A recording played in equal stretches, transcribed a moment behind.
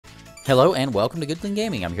Hello and welcome to Good Clean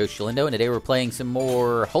Gaming. I'm your host Shalindo, and today we're playing some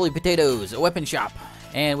more Holy Potatoes, a weapon shop.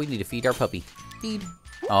 And we need to feed our puppy. Feed.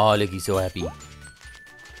 Oh, look, he's so happy.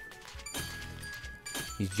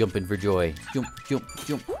 He's jumping for joy. Jump, jump,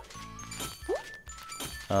 jump.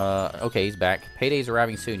 Okay, he's back. Payday's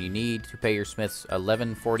arriving soon. You need to pay your smiths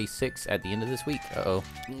 $11.46 at the end of this week.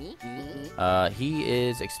 He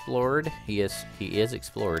is explored. He is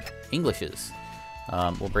explored. English is.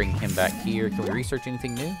 We'll bring him back here. Can we research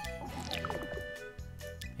anything new?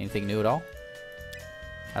 Anything new at all?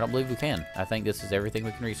 I don't believe we can. I think this is everything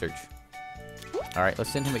we can research. Alright,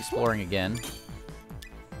 let's send him exploring again.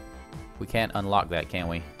 We can't unlock that, can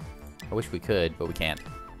we? I wish we could, but we can't.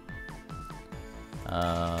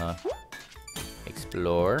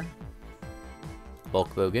 Explore. Bulk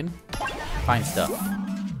bogan. Find stuff.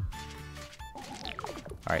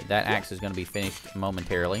 Alright, that axe is going to be finished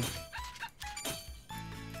momentarily.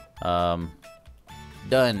 Done.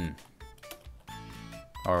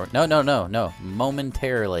 Or, no.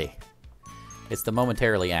 Momentarily. It's the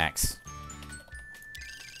momentarily axe.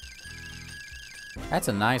 That's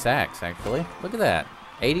a nice axe, actually. Look at that.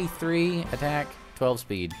 83 attack, 12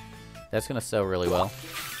 speed. That's gonna sell really well.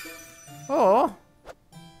 Oh!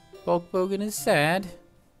 Bulk bogan is sad.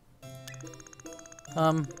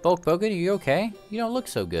 Bulk bogan, are you okay? You don't look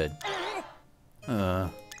so good.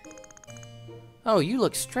 Oh, you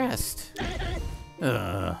look stressed.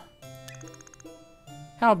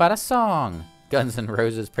 How about a song? Guns N'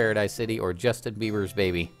 Roses, Paradise City, or Justin Bieber's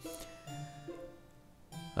Baby?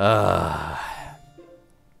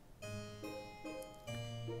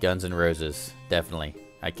 Guns N' Roses, definitely.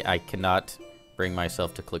 I cannot bring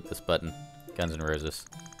myself to click this button. Guns N' Roses.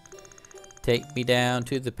 Take me down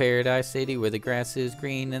to the Paradise City where the grass is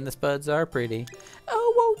green and the spuds are pretty.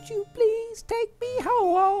 Oh, won't you please take me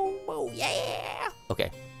home? Oh, yeah.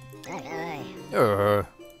 Okay.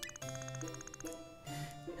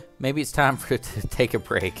 Maybe it's time for it to take a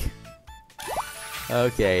break.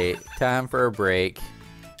 Okay, time for a break.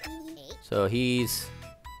 So he's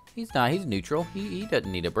neutral. He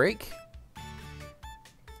doesn't need a break.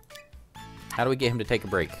 How do we get him to take a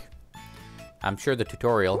break? I'm sure the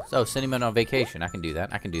tutorial. Oh, send him on vacation. I can do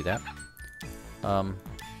that.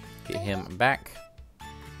 Get him back.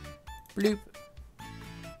 Bloop.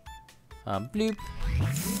 Bloop.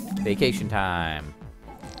 Vacation time.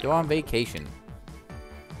 Go on vacation.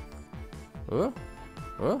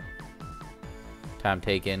 Time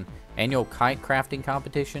taken. Annual kite crafting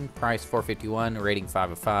competition. Price $4.51. Rating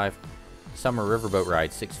 5 of 5. Summer riverboat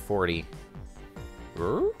ride $6.40.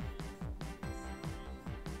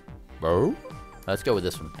 Let's go with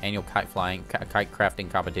this one. Annual kite crafting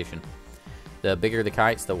competition. The bigger the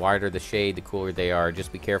kites, the wider the shade, the cooler they are.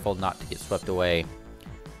 Just be careful not to get swept away.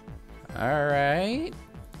 Alright.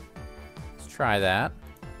 Let's try that.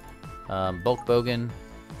 Bulk bogan.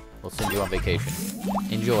 We'll send you on vacation.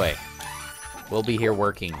 Enjoy. We'll be here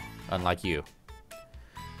working, unlike you.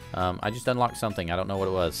 I just unlocked something. I don't know what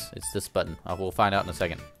it was. It's this button. We'll find out in a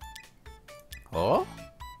second. Oh?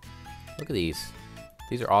 Look at these.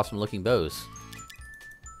 These are awesome looking bows.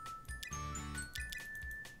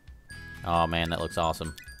 Oh man, that looks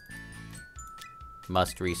awesome.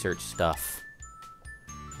 Must research stuff.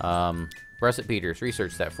 Russet Peters,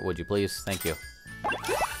 research that, would you please? Thank you.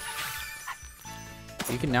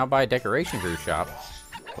 You can now buy a decoration for your shop.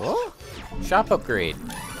 Oh! Shop upgrade.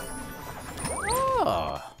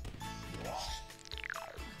 Oh!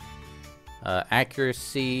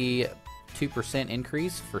 Accuracy 2%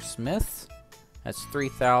 increase for Smith. That's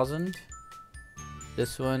 3,000.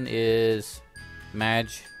 This one is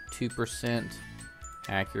Mage 2%.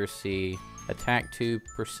 Accuracy. Attack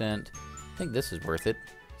 2%. I think this is worth it.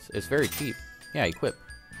 It's very cheap. Yeah, equip.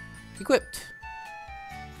 Equipped!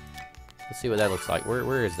 Let's see what that looks like.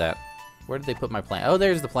 Where is that? Where did they put my plant? Oh,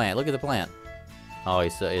 there's the plant. Look at the plant. Oh,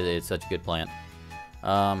 it's such a good plant.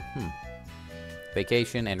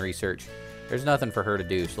 Vacation and research. There's nothing for her to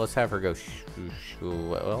do, so let's have her go.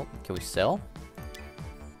 Well, can we sell?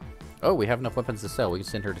 Oh, we have enough weapons to sell. We can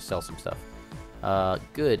send her to sell some stuff.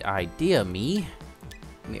 Good idea, me.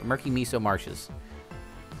 Murky Miso Marshes.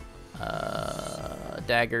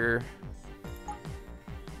 Dagger.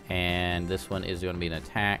 And this one is going to be an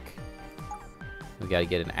attack. We got to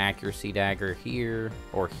get an accuracy dagger here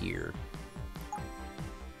or here.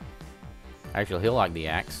 Actually, he'll like the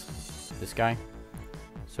axe. This guy.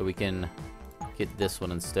 So we can get this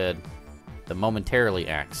one instead. The momentarily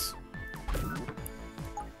axe.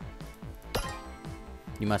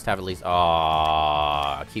 You must have at least...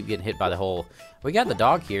 Aww, I keep getting hit by the hole. We got the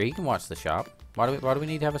dog here. He can watch the shop. Why do we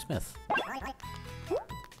need to have a smith?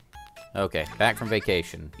 Okay, back from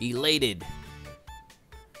vacation. Elated.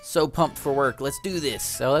 So pumped for work. Let's do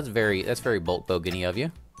this. Oh, that's very Bulk Bogany of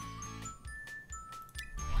you.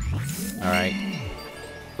 All right.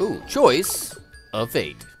 Ooh, choice of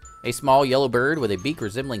fate. A small yellow bird with a beak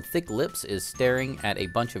resembling thick lips is staring at a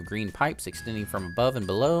bunch of green pipes extending from above and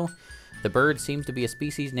below. The bird seems to be a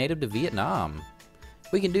species native to Vietnam.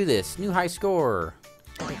 We can do this. New high score.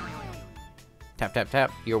 Tap, tap,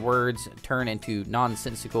 tap. Your words turn into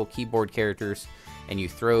nonsensical keyboard characters, and you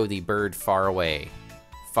throw the bird far away.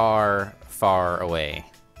 Far, far away.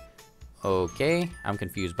 Okay, I'm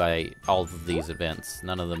confused by all of these events.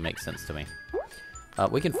 None of them make sense to me.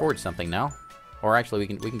 We can forge something now. Or actually, we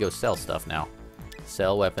can go sell stuff now.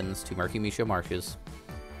 Sell weapons to Murky Misho Marshes.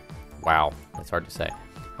 Wow, that's hard to say.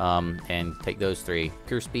 And take those 3.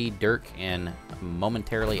 Pure Speed, Dirk, and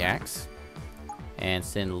Momentarily Axe. And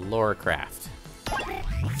send Laura Craft.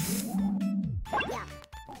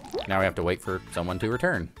 Now we have to wait for someone to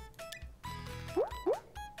return.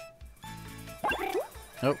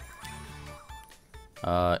 Nope.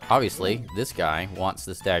 Obviously, this guy wants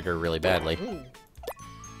this dagger really badly.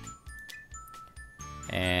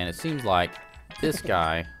 And it seems like this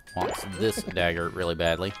guy wants this dagger really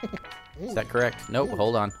badly. Is that correct? Nope,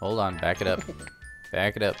 hold on, back it up.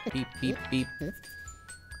 Back it up, beep, beep, beep.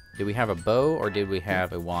 Did we have a bow or did we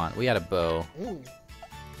have a wand? We had a bow.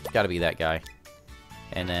 It's gotta be that guy.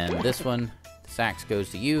 And then this one, this axe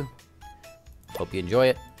goes to you. Hope you enjoy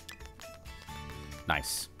it.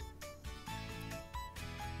 Nice.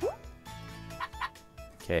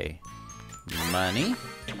 Okay. Money.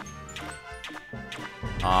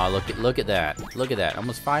 Aw, look at that. Look at that.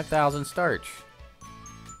 Almost 5,000 starch.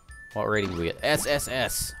 What rating do we get?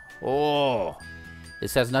 SSS. Oh.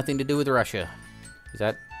 This has nothing to do with Russia. Is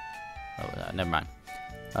that? Oh, never mind.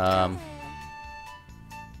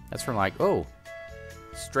 That's from like, oh.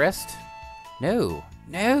 Stressed? No.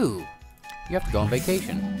 No. You have to go on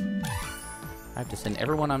vacation. I have to send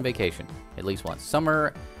everyone on vacation. At least once.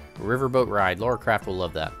 Summer riverboat ride. Laura Craft will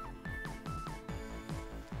love that.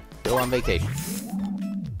 Go on vacation.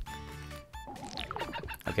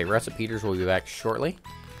 Okay, Russet Peters will be back shortly.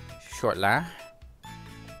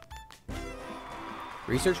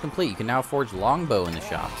 Research complete. You can now forge longbow in the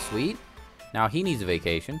shop. Sweet. Now he needs a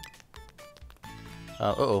vacation.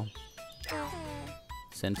 Uh-oh.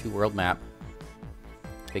 Send to world map.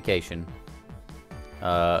 Vacation.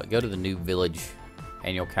 Go to the new village.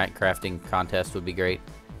 Annual crafting contest would be great.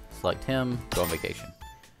 Select him. Go on vacation.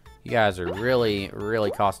 You guys are really, really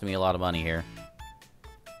costing me a lot of money here.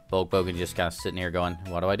 Bulk Bogan just kind of sitting here going,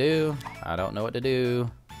 what do I do? I don't know what to do.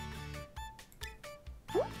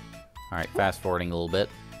 Alright, fast forwarding a little bit.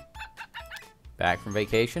 Back from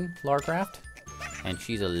vacation, Laura Craft. And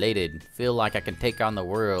she's elated. Feel like I can take on the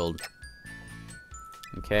world.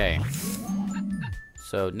 Okay.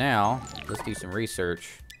 So now, let's do some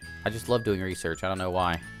research. I just love doing research. I don't know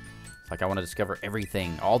why. It's like I want to discover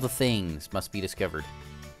everything. All the things must be discovered.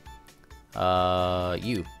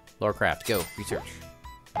 You, Laura Craft, go, research.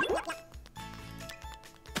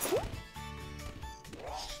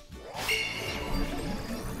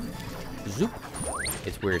 Zoop.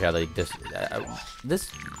 It's weird how they just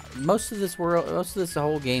most of this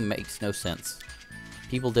whole game makes no sense.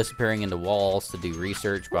 People disappearing into walls to do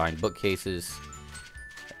research behind bookcases,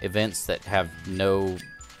 events that have no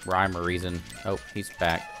rhyme or reason. Oh, he's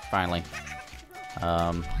back finally.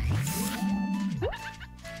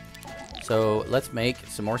 So let's make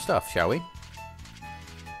some more stuff, shall we?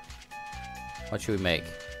 What should we make?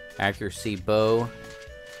 Accuracy bow.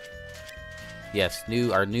 Yes,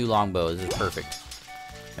 our new longbow. This is perfect.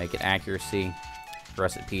 Make it accuracy.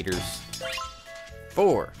 Russet Peters.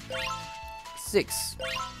 4, 6,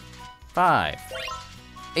 5,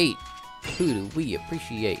 8. Who do we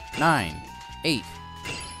appreciate? 9, 8,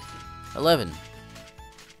 11.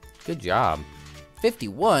 Good job.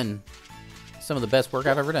 51. Some of the best work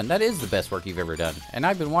I've ever done. That is the best work you've ever done. And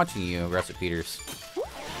I've been watching you, Russet Peters.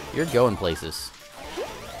 You're going places.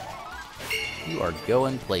 You are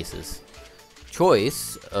going places.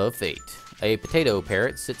 Choice of fate. A potato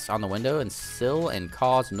parrot sits on the window and sill and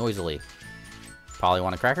caws noisily. Polly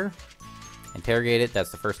want a cracker? Interrogate it.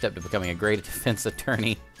 That's the first step to becoming a great defense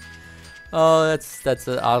attorney. Oh, that's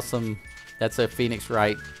an awesome. That's a Phoenix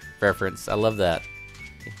Wright reference. I love that.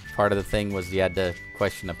 Part of the thing was you had to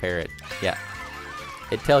question a parrot. Yeah.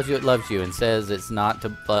 It tells you it loves you and says it's not to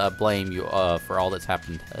blame you for all that's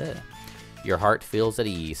happened. Your heart feels at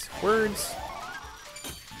ease. Words.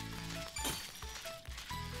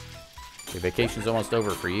 Your vacation's almost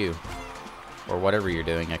over for you. Or whatever you're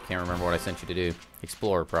doing. I can't remember what I sent you to do.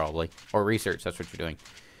 Explore, probably. Or research, that's what you're doing.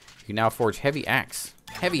 You can now forge heavy axe.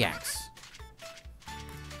 Heavy axe.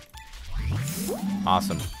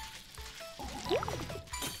 Awesome.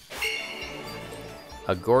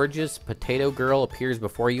 A gorgeous potato girl appears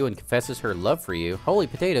before you and confesses her love for you. Holy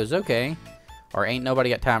potatoes, okay. Or ain't nobody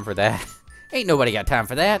got time for that. Ain't nobody got time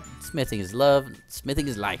for that. Smithing is love, smithing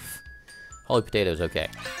is life. Holy potatoes, okay.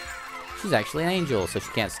 She's actually an angel, so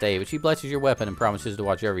she can't stay, but she blesses your weapon and promises to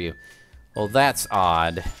watch over you. Well, that's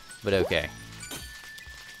odd, but okay.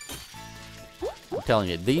 I'm telling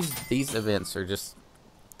you, these events are just,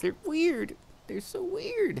 they're weird. They're so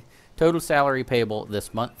weird. Total salary payable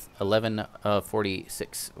this month,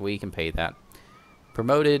 $11.46. We can pay that.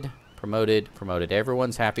 Promoted, promoted, promoted.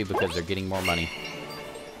 Everyone's happy because they're getting more money.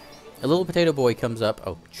 A little potato boy comes up.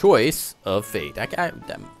 Oh, choice of fate. Do I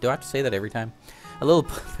have to say that every time? A little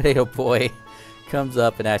potato boy comes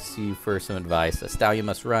up and asks you for some advice. A stallion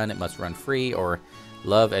must run. It must run free, or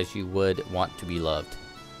love as you would want to be loved.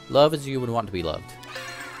 Love as you would want to be loved.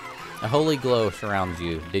 A holy glow surrounds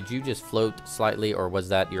you. Did you just float slightly, or was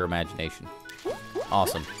that your imagination?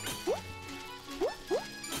 Awesome.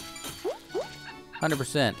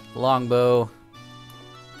 100%. Longbow.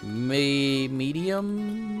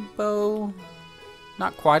 Medium bow.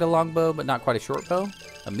 Not quite a long bow, but not quite a short bow.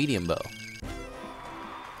 A medium bow.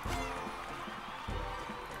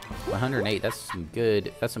 108. That's some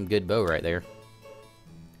good. That's some good bow right there.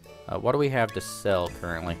 What do we have to sell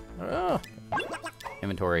currently? Oh.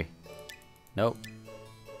 Inventory. Nope.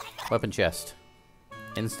 Weapon chest.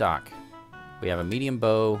 In stock. We have a medium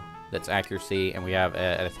bow that's accuracy, and we have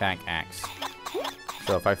an attack axe.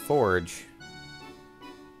 So if I forge,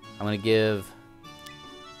 I'm going to give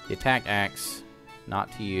the attack axe,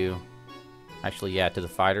 not to you. Actually, yeah, to the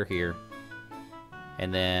fighter here.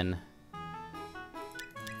 And then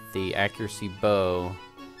the accuracy bow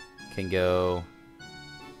can go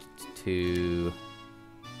to...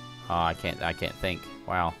 Oh, I can't think.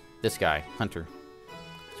 Wow. This guy, Hunter.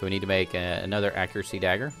 So we need to make another accuracy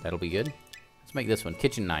dagger. That'll be good. Let's make this one.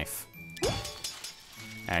 Kitchen knife.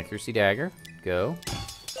 Accuracy dagger. Go.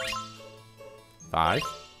 5,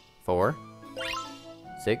 4,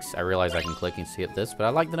 6. I realize I can click and skip this, but I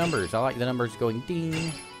like the numbers. I like the numbers going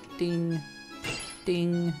ding, ding,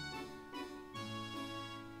 ding.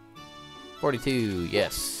 42,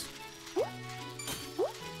 yes. Let's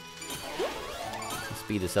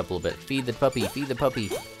speed this up a little bit. Feed the puppy, feed the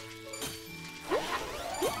puppy.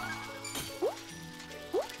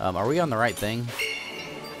 Are we on the right thing?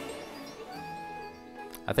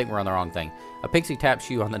 I think we're on the wrong thing. A pixie taps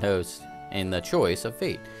you on the nose in the choice of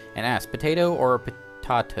fate and asks, potato or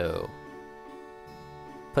potato?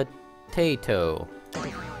 Potato.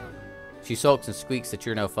 She sulks and squeaks that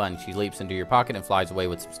you're no fun. She leaps into your pocket and flies away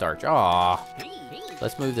with some starch. Aww.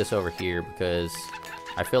 Let's move this over here because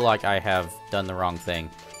I feel like I have done the wrong thing.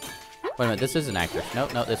 Wait a minute, this is an accuracy. No,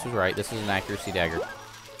 this was right. This is an accuracy dagger.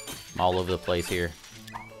 I'm all over the place here.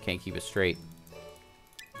 Can't keep it straight.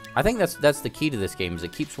 I think that's the key to this game, is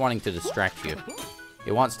it keeps wanting to distract you.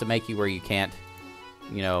 It wants to make you where you can't,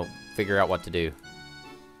 you know, figure out what to do.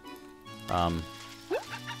 How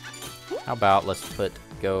about let's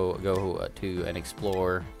go to an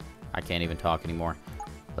explorer. I can't even talk anymore.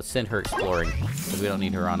 Let's send her exploring, because we don't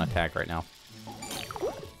need her on attack right now.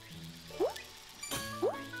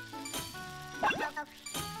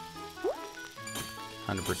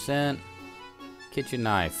 %. Kitchen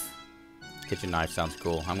knife. Kitchen knife sounds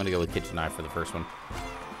cool. I'm gonna go with kitchen knife for the first one.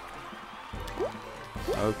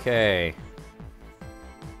 Okay.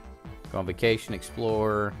 Go on vacation,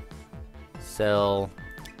 explore, sell.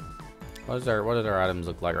 What do our items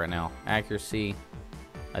look like right now? Accuracy,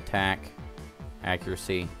 attack,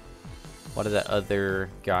 accuracy. What did that other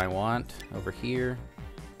guy want over here?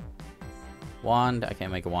 Wand. I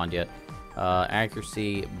can't make a wand yet.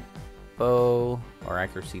 Accuracy bow or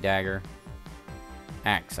accuracy dagger.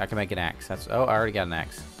 Axe. I can make an axe. That's. Oh, I already got an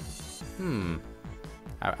axe.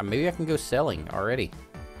 Maybe I can go selling already.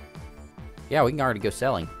 Yeah, we can already go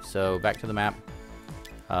selling. So back to the map.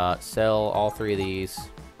 Sell all 3 of these.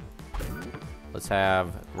 Let's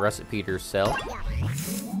have Russet Peters sell.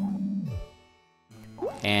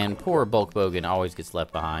 And poor Bulk Bogan always gets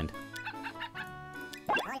left behind.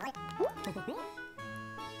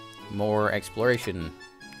 More exploration.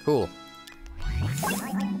 Cool.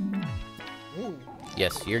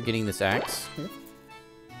 Yes, you're getting this axe.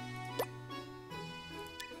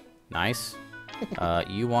 Nice.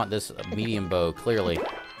 You want this medium bow, clearly.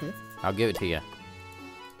 I'll give it to you.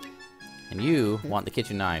 And you want the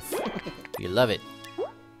kitchen knife. You love it.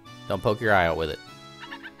 Don't poke your eye out with it.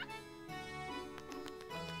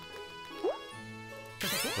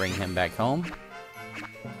 Bring him back home.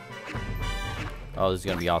 Oh, this is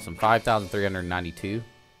going to be awesome. 5,392.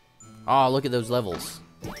 Oh, look at those levels.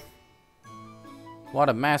 What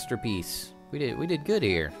a masterpiece. We did good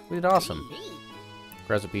here. We did awesome.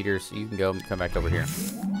 Aggressive Peters, you can go come back over here.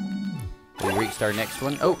 We reached our next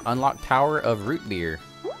one. Oh, unlock Tower of Root Beer.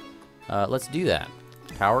 Let's do that.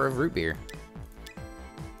 Tower of Root Beer.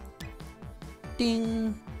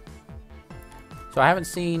 Ding. So I haven't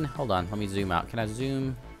seen, hold on, let me zoom out. Can I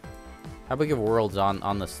zoom? How big of a world's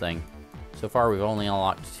on this thing? So far we've only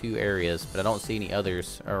unlocked 2 areas, but I don't see any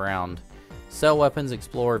others around. Sell weapons,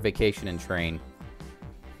 explore, vacation, and train.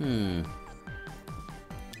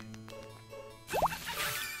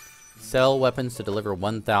 Sell weapons to deliver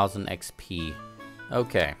 1000 XP.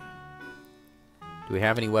 Okay. Do we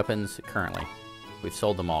have any weapons currently? We've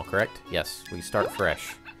sold them all, correct? Yes, we start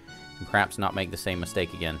fresh. And perhaps not make the same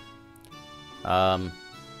mistake again.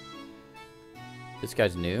 This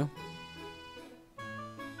guy's new.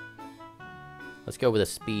 Let's go with a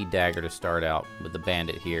speed dagger to start out with the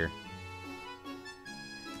bandit here.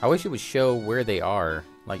 I wish it would show where they are.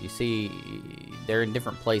 Like you see, they're in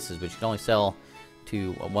different places, but you can only sell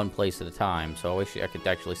to one place at a time. So I wish I could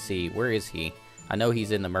actually see, where is he? I know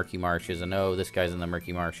he's in the murky marshes. I know this guy's in the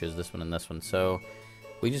murky marshes, this one and this one. So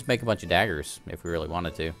we just make a bunch of daggers if we really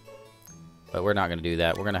wanted to. But we're not going to do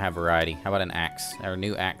that. We're going to have variety. How about an axe? Our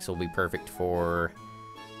new axe will be perfect for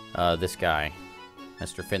this guy,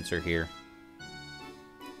 Mr. Fencer here.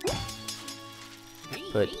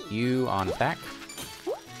 Put you on attack.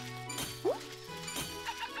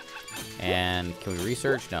 And can we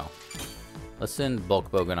research? No. Let's send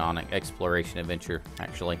Bulk Bogan on an exploration adventure,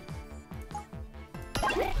 actually.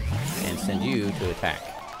 And send you to attack.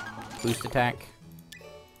 Boost attack.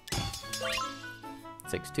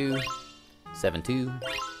 6-2. 7-2.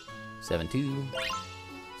 7-2.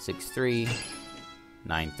 6-3.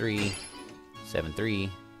 9-3. 7-3.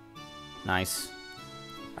 Nice.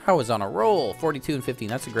 I was on a roll. 42 and 15.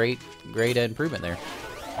 That's a great improvement there.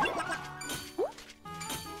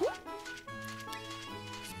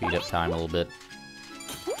 Speed up time a little bit.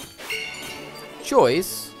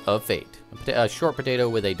 Choice of fate. A short potato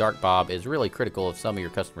with a dark bob is really critical of some of your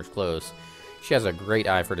customers' clothes. She has a great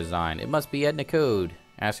eye for design. It must be Edna Code.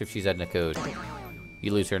 Ask if she's Edna Code.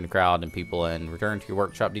 You lose her in the crowd and people and return to your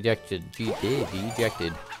workshop dejected.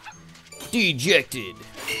 Dejected.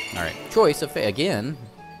 Alright. Choice of fate. Again,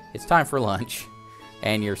 it's time for lunch.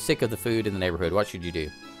 And you're sick of the food in the neighborhood. What should you do?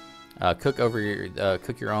 Cook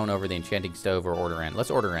your own over the enchanting stove or order in. Let's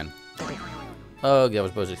order in. Oh, that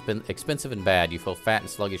was both expensive and bad. You feel fat and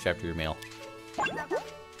sluggish after your meal.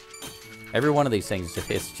 Every one of these things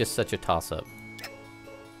is just such a toss-up.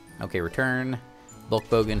 Okay, return. Bulk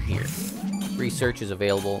Bogan here. Research is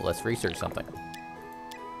available. Let's research something.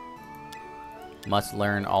 Must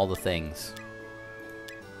learn all the things.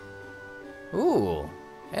 Ooh,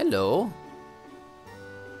 hello.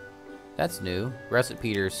 That's new. Russet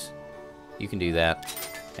Peters. You can do that.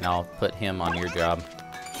 And I'll put him on your job.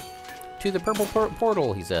 To the purple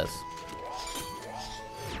portal, he says.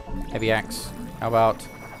 Heavy axe. How about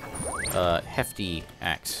hefty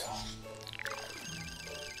axe?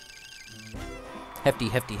 Hefty,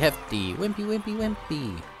 hefty, hefty. Wimpy, wimpy,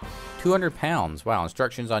 wimpy. 200 pounds. Wow,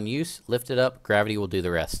 instructions on use. Lift it up. Gravity will do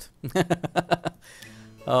the rest.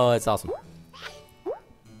 Oh, it's awesome.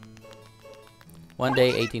 One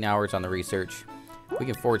day, 18 hours on the research. We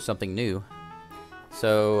can forge something new.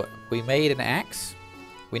 So, we made an axe.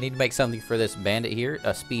 We need to make something for this bandit here.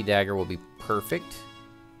 A speed dagger will be perfect.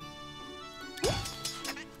 So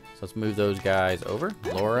let's move those guys over.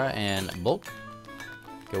 Laura and Bulk.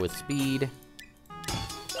 Go with speed.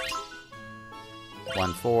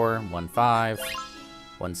 1-4, 1-5,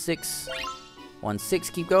 1-6,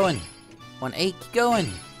 1-6, keep going. 1-8, keep going.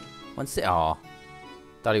 1-6, aw.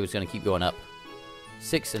 Thought he was gonna keep going up.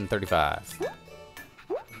 6 and 35.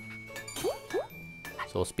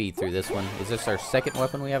 So we'll speed through this one. Is this our second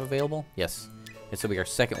weapon we have available? Yes. This will be our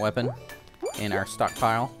second weapon in our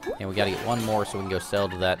stockpile. And we gotta get one more so we can go sell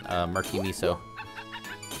to that murky miso.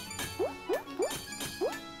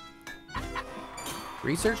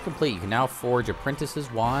 Research complete. You can now forge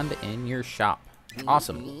Apprentice's Wand in your shop.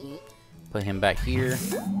 Awesome. Put him back here.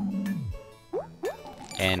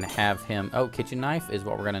 And have him... Oh, kitchen knife is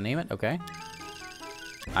what we're gonna name it. Okay.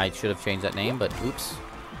 I should have changed that name, but oops.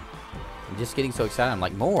 I'm just getting so excited. I'm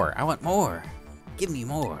like, more. I want more. Give me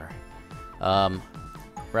more.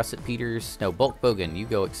 Russet Peters. No, Bulk Bogan. You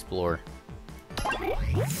go explore.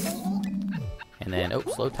 And then, oh,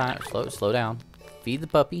 slow down. Feed the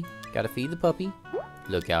puppy. Gotta feed the puppy.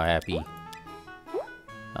 Look how happy.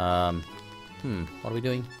 What are we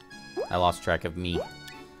doing? I lost track of me.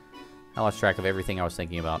 I lost track of everything I was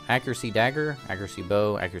thinking about. Accuracy dagger, accuracy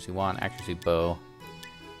bow, accuracy wand, accuracy bow.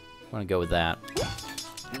 I'm gonna go with that.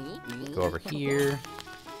 Go over here.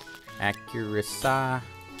 Accuracy.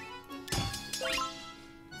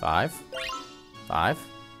 5, 5,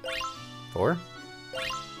 4,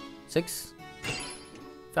 6,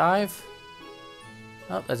 5.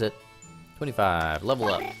 Oh, that's it. 25. Level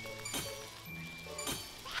up.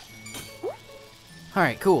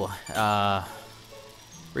 Alright, cool.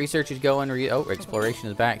 Research is going. Oh, exploration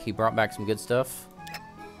is back. He brought back some good stuff.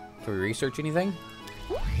 Can we research anything?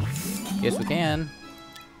 Yes, we can.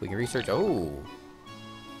 We can research. Oh.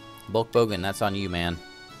 Bulk Bogan, that's on you, man.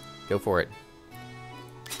 Go for it.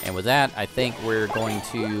 And with that, I think we're going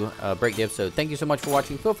to break the episode. Thank you so much for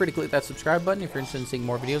watching. Feel free to click that subscribe button if you're interested in seeing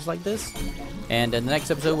more videos like this. And in the next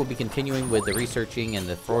episode, we'll be continuing with the researching and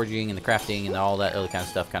the foraging and the crafting and all that other kind of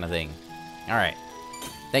stuff kind of thing. Alright.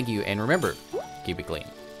 Thank you, and remember, keep it clean.